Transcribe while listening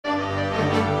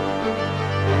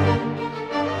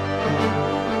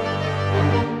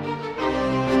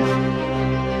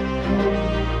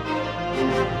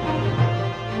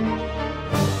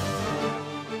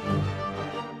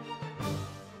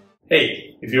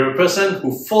Hey, if you're a person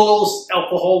who follows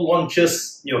alcohol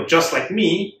launches, just like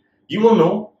me, you will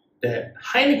know that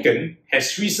Heineken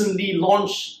has recently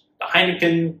launched the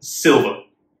Heineken Silver.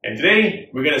 And today,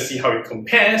 we're going to see how it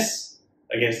compares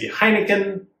against the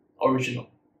Heineken Original.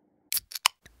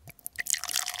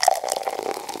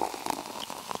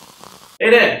 Hey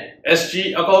there,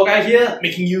 SG Alcohol Guy here,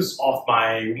 making use of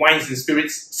my Wines and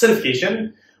Spirits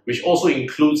certification, which also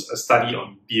includes a study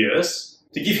on beers,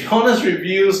 to give you honest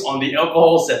reviews on the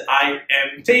alcohols that I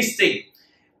am tasting.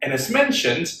 And as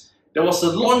mentioned, there was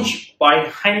a launch by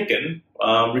Heineken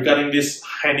regarding this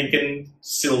Heineken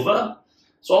Silver.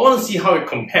 So I want to see how it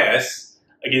compares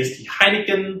against the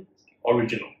Heineken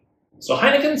Original. So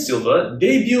Heineken Silver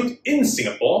debuted in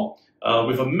Singapore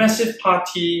with a massive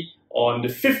party on the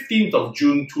 15th of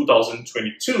June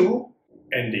 2022,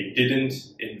 and they didn't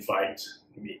invite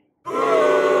me.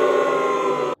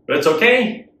 But it's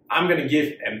okay, I'm going to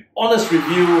give an honest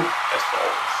review as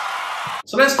always.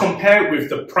 So let's compare it with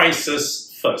the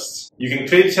prices first. You can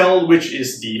clearly tell which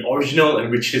is the original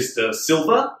and which is the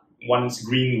silver. One's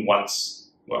green, one's,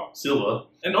 well, silver.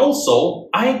 And also,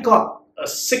 I got a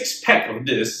 6-pack of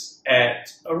this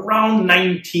at around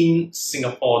 19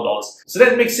 Singapore dollars. So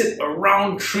that makes it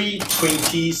around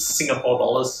 320 Singapore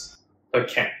dollars per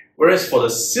can. Whereas for the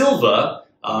silver,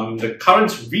 the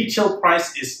current retail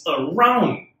price is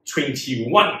around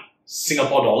 21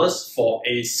 Singapore dollars for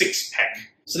a 6-pack.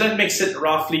 So that makes it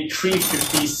roughly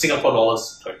 350 Singapore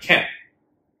dollars per can.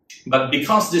 But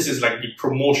because this is like the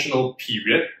promotional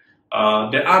period,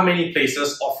 there are many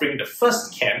places offering the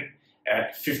first can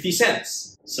at 50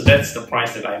 cents. So that's the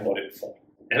price that I bought it for.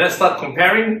 And let's start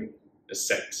comparing the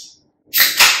scents.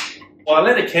 While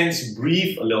I let the cans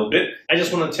breathe a little bit, I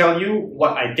just want to tell you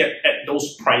what I get at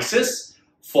those prices.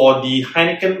 For the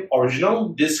Heineken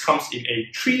Original, this comes in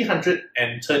a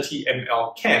 330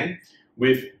 ml can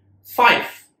with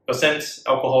 5%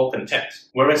 alcohol content.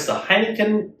 Whereas the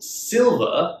Heineken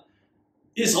Silver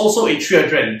is also a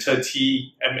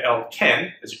 330 ml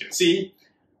can, as you can see,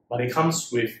 but it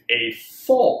comes with a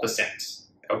 4%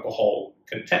 alcohol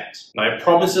content. Now it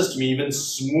promises to be even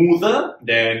smoother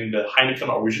than the Heineken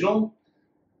Original.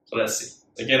 So let's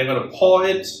see. Again, I'm going to pour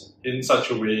it in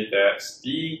such a way that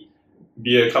the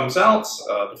beer comes out,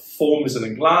 the foam is in a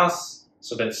glass,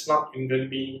 so that's not even going to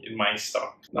be in my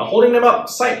stomach. Now holding them up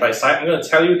side by side, I'm going to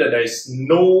tell you that there is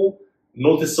no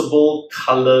noticeable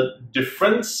color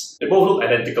difference. They both look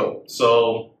identical,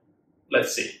 so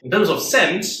let's see. In terms of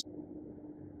scent,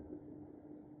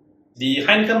 the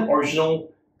Heineken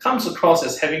Original comes across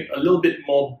as having a little bit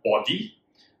more body,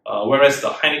 whereas the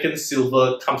Heineken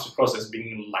Silver comes across as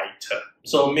being lighter.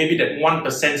 So maybe that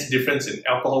 1% difference in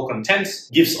alcohol content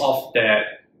gives off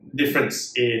that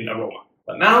difference in aroma.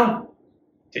 But now,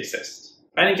 taste test.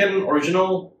 Heineken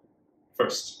Original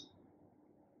first.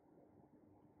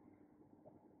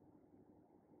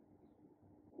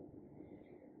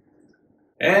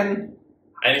 And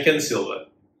Heineken Silver.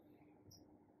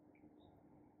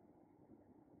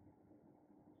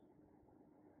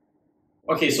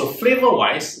 Okay, so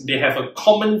flavor-wise, they have a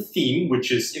common theme,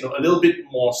 which is a little bit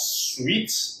more sweet.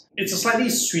 It's a slightly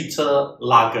sweeter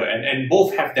lager, and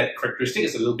both have that characteristic.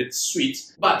 It's a little bit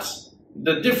sweet. But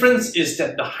the difference is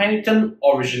that the Heineken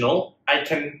Original, I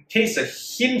can taste a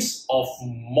hint of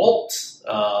malt,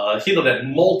 a hint of that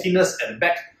maltiness at the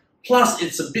back. Plus,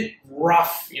 it's a bit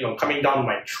rough, coming down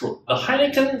my throat. The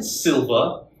Heineken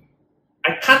Silver,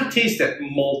 I can't taste that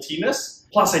maltiness.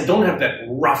 Plus, I don't have that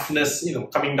roughness,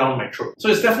 coming down my throat. So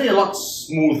it's definitely a lot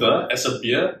smoother as a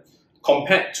beer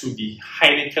compared to the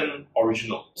Heineken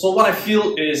Original. So what I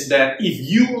feel is that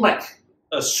if you like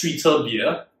a sweeter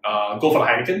beer, go for the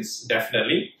Heinekens,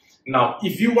 definitely. Now,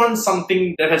 if you want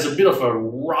something that has a bit of a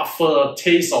rougher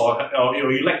taste or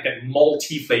you like that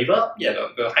malty flavor, yeah,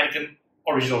 the Heineken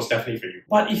Original is definitely for you.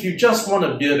 But if you just want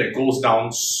a beer that goes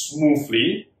down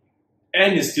smoothly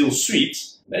and is still sweet,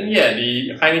 then yeah, the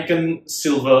Heineken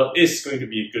Silver is going to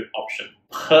be a good option.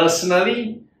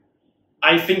 Personally,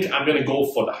 I think I'm going to go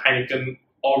for the Heineken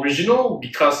Original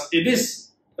because it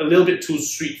is a little bit too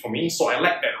sweet for me, so I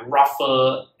like that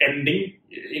rougher ending,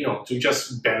 to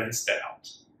just balance that out.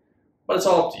 But it's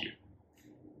all up to you.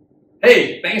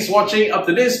 Hey, thanks for watching up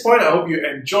to this point. I hope you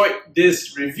enjoyed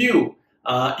this review.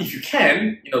 If you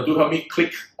can, do help me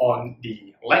click on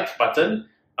the like button.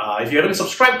 If you haven't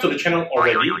subscribed to the channel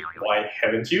already, why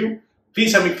haven't you?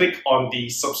 Please help me click on the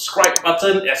subscribe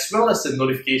button as well as the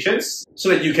notifications so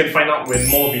that you can find out when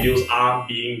more videos are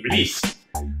being released.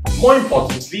 More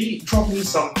importantly, drop me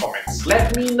some comments.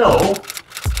 Let me know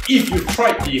if you've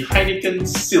tried the Heineken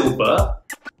Silver,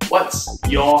 what's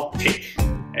your take?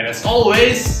 And as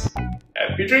always,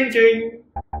 happy drinking!